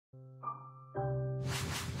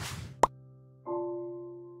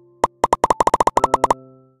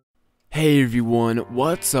Hey everyone,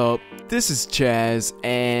 what's up? This is Chaz,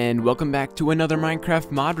 and welcome back to another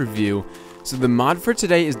Minecraft mod review. So the mod for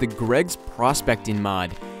today is the Greg's Prospecting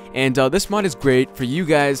mod. And this mod is great for you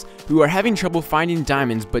guys who are having trouble finding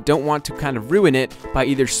diamonds but don't want to kind of ruin it by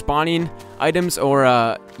either spawning items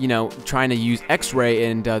or, trying to use X-ray,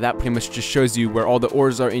 and that pretty much just shows you where all the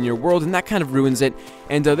ores are in your world, and that kind of ruins it.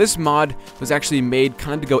 And this mod was actually made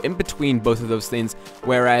kind of to go in between both of those things,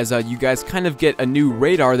 whereas you guys kind of get a new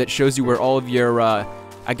radar that shows you where all of your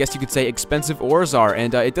I guess you could say expensive ores are,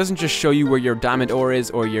 and it doesn't just show you where your diamond ore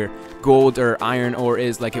is or your gold or iron ore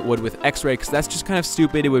is like it would with X-ray, because that's just kind of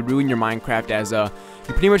stupid. It would ruin your Minecraft, as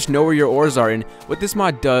you pretty much know where your ores are. And what this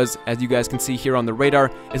mod does, as you guys can see here on the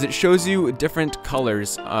radar, is it shows you different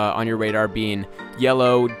colors on your radar, being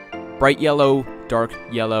yellow, bright yellow, dark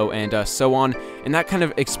yellow, and so on, and that kind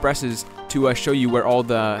of expresses to show you where all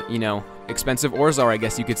the, expensive ores are, I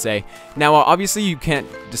guess you could say. Now, obviously you can't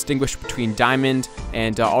distinguish between diamond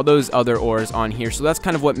and all those other ores on here, so that's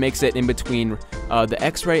kind of what makes it in between the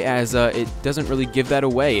X-ray, as it doesn't really give that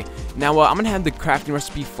away. Now, I'm gonna have the crafting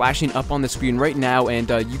recipe flashing up on the screen right now, and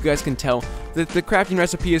you guys can tell that the crafting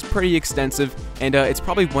recipe is pretty extensive, and it's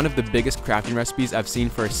probably one of the biggest crafting recipes I've seen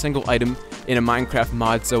for a single item in a Minecraft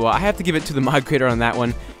mod, so I have to give it to the mod creator on that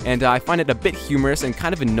one. And I find it a bit humorous and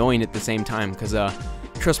kind of annoying at the same time, because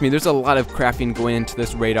trust me, there's a lot of crafting going into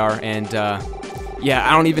this radar, and yeah,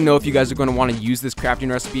 I don't even know if you guys are going to want to use this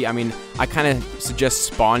crafting recipe. I mean, I kind of suggest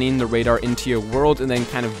spawning the radar into your world and then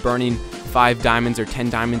kind of burning 5 diamonds or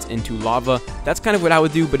 10 diamonds into lava. That's kind of what I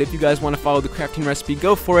would do, but if you guys want to follow the crafting recipe,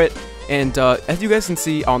 go for it. And as you guys can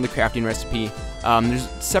see on the crafting recipe, there's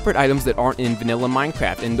separate items that aren't in vanilla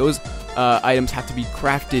Minecraft, and those items have to be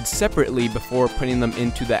crafted separately before putting them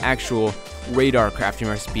into the actual radar crafting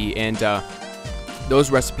recipe, and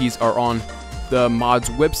those recipes are on the mod's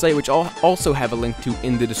website, which I'll also have a link to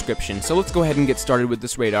in the description. So let's go ahead and get started with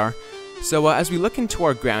this radar. So as we look into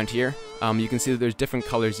our ground here, you can see that there's different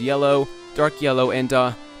colors: yellow, dark yellow, and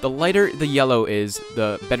the lighter the yellow is,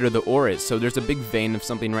 the better the ore is. So there's a big vein of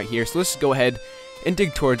something right here, so let's just go ahead and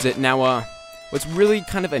dig towards it. Now, what's really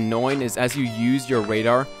kind of annoying is as you use your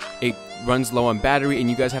radar, it runs low on battery, and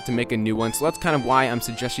you guys have to make a new one. So that's kind of why I'm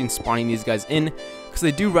suggesting spawning these guys in, because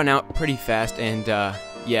they do run out pretty fast, and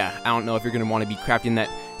yeah, I don't know if you're going to want to be crafting that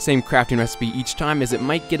same crafting recipe each time, as it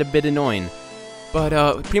might get a bit annoying. But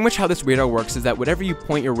pretty much how this radar works is that whatever you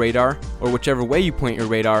point your radar, or whichever way you point your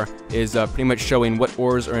radar, is pretty much showing what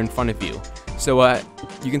ores are in front of you. So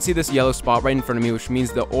you can see this yellow spot right in front of me, which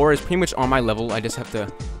means the ore is pretty much on my level. I just have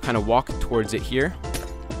to kind of walk towards it here.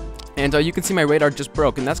 And you can see my radar just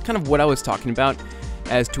broke, and that's kind of what I was talking about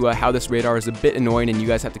as to how this radar is a bit annoying and you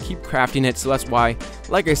guys have to keep crafting it. So that's why,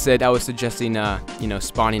 like I said, I was suggesting,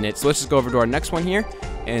 spawning it. So let's just go over to our next one here,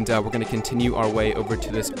 and we're going to continue our way over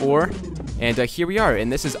to this ore. And here we are,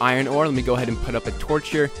 and this is iron ore. Let me go ahead and put up a torch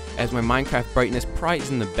here, as my Minecraft brightness probably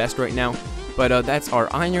isn't the best right now. But that's our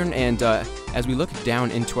iron, and as we look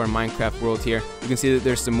down into our Minecraft world here, you can see that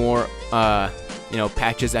there's some more,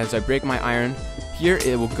 patches. As I break my iron here,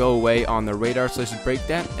 it will go away on the radar. So let's just break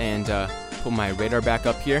that and pull my radar back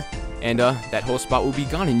up here, and that whole spot will be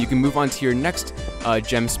gone, and you can move on to your next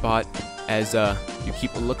gem spot as you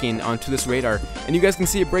keep looking onto this radar. And you guys can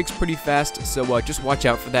see it breaks pretty fast, so just watch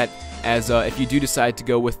out for that, as if you do decide to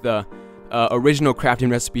go with the original crafting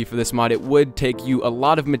recipe for this mod, it would take you a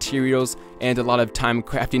lot of materials and a lot of time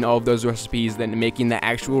crafting all of those recipes than making the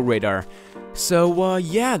actual radar. So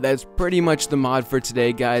yeah, that's pretty much the mod for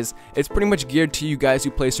today, guys. It's pretty much geared to you guys who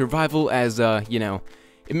play survival, as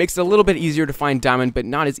it makes it a little bit easier to find diamond, but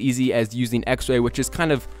not as easy as using X-ray, which is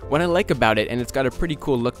kind of what I like about it, and it's got a pretty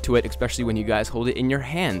cool look to it, especially when you guys hold it in your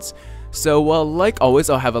hands. So like always,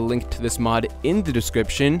 I'll have a link to this mod in the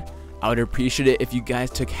description. I would appreciate it if you guys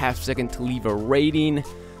took half a second to leave a rating.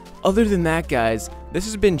 Other than that, guys, this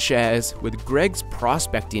has been Chaz with Greg's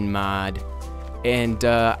Prospecting mod, and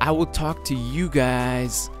I will talk to you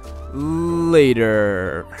guys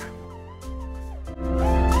later.